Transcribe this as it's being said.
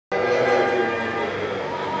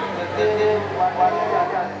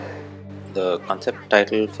The concept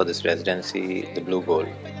title for this residency, The Blue Gold,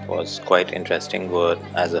 was quite interesting word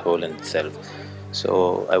as a whole in itself.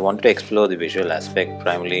 So I wanted to explore the visual aspect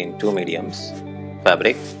primarily in two mediums,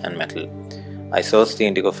 fabric and metal. I sourced the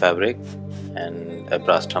indigo fabric and a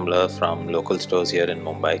brass tumbler from local stores here in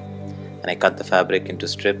Mumbai, and I cut the fabric into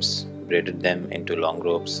strips, braided them into long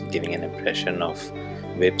ropes, giving an impression of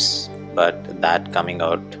whips, but that coming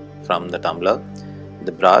out from the tumbler.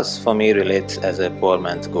 The brass for me relates as a poor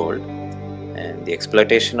man's gold, and the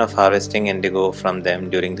exploitation of harvesting indigo from them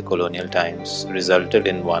during the colonial times resulted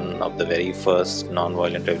in one of the very first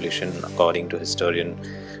non-violent revolution according to historian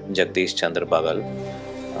Jagdish Chandra Bagal.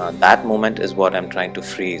 That moment is what I'm trying to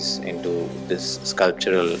freeze into this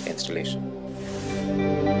sculptural installation.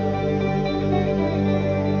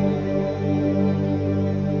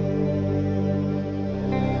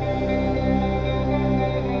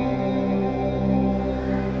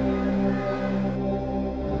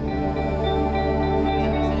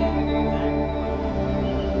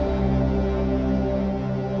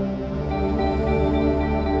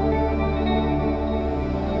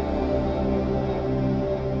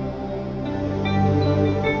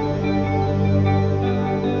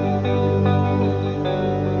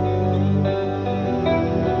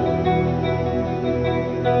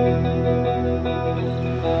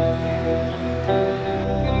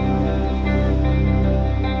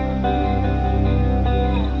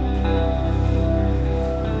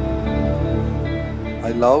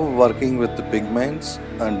 I love working with the pigments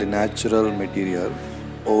and the natural material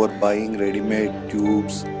over buying ready-made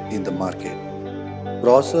tubes in the market.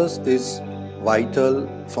 Process is vital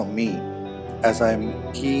for me as I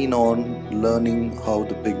am keen on learning how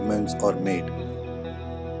the pigments are made.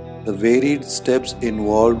 The varied steps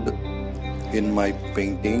involved in my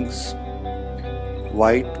paintings.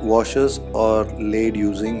 White washes are laid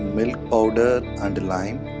using milk powder and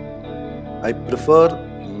lime. I prefer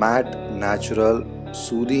matte, natural,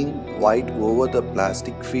 soothing white over the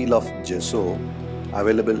plastic feel of gesso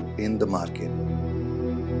available in the market.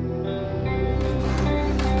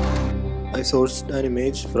 I sourced an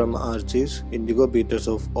image from archives, Indigo Beaters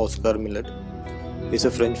of Oscar Millet. He's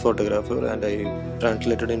a French photographer and I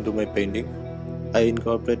translated into my painting. I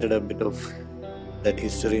incorporated a bit of that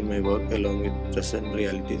history in my work along with present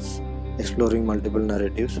realities, exploring multiple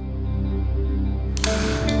narratives.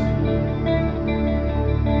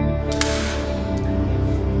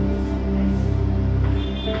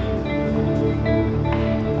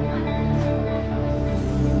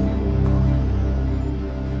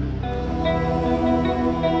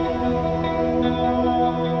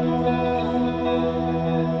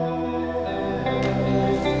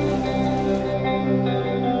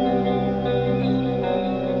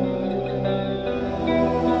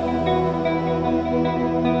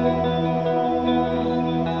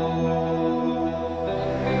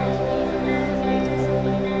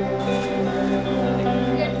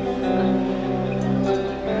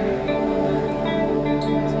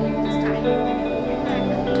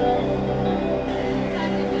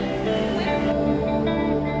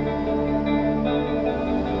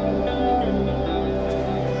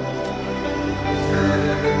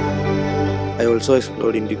 I also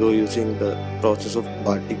explored indigo using the process of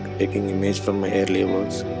batik, taking image from my earlier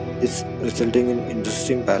works. This resulting in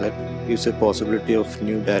interesting palette gives a possibility of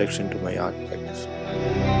new direction to my art practice.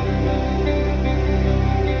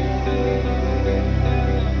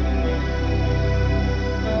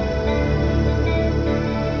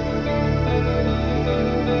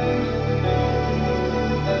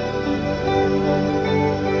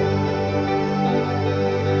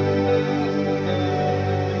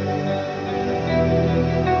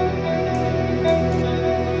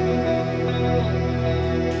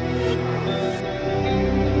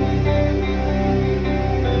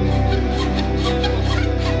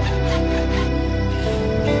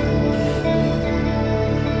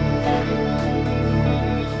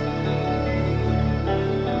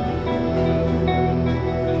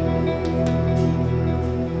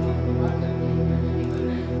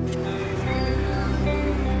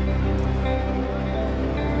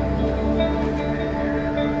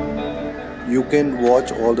 You can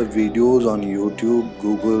watch all the videos on YouTube,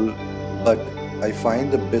 Google, but I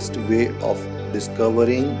find the best way of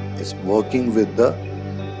discovering is working with the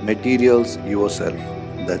materials yourself.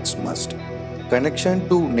 That's must. Connection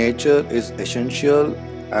to nature is essential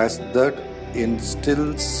as that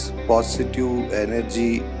instills positive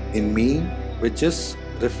energy in me, which is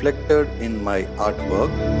reflected in my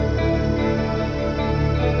artwork.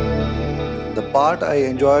 The part I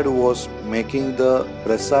enjoyed was making the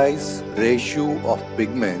precise ratio of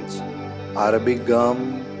pigments, Arabic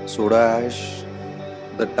gum, soda ash,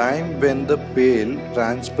 the time when the pale,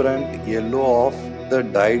 transparent yellow of the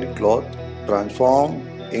dyed cloth transform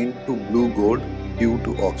into blue gold due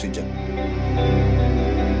to oxygen.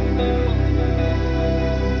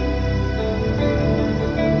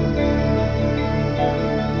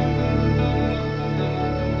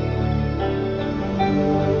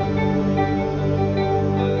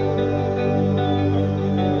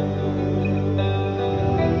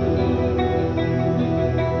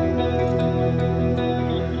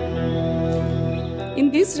 In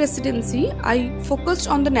this residency, I focused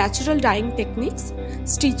on the natural dyeing techniques,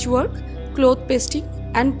 stitch work, cloth pasting,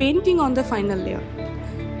 and painting on the final layer.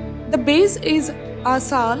 The base is a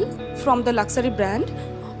shawl from the luxury brand,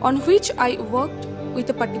 on which I worked with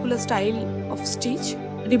a particular style of stitch,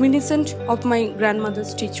 reminiscent of my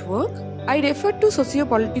grandmother's stitch work. I referred to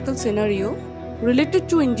socio-political scenario related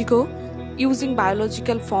to indigo using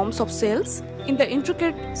biological forms of cells in the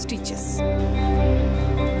intricate stitches.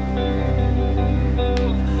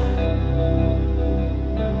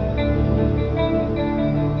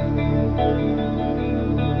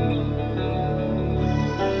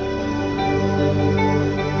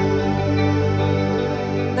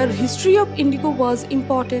 The history of indigo was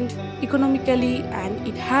important economically, and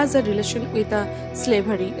it has a relation with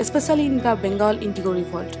slavery, especially in the Bengal indigo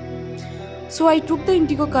revolt. So I took the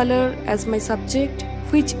indigo color as my subject,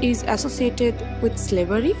 which is associated with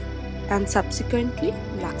slavery and subsequently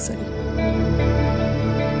luxury.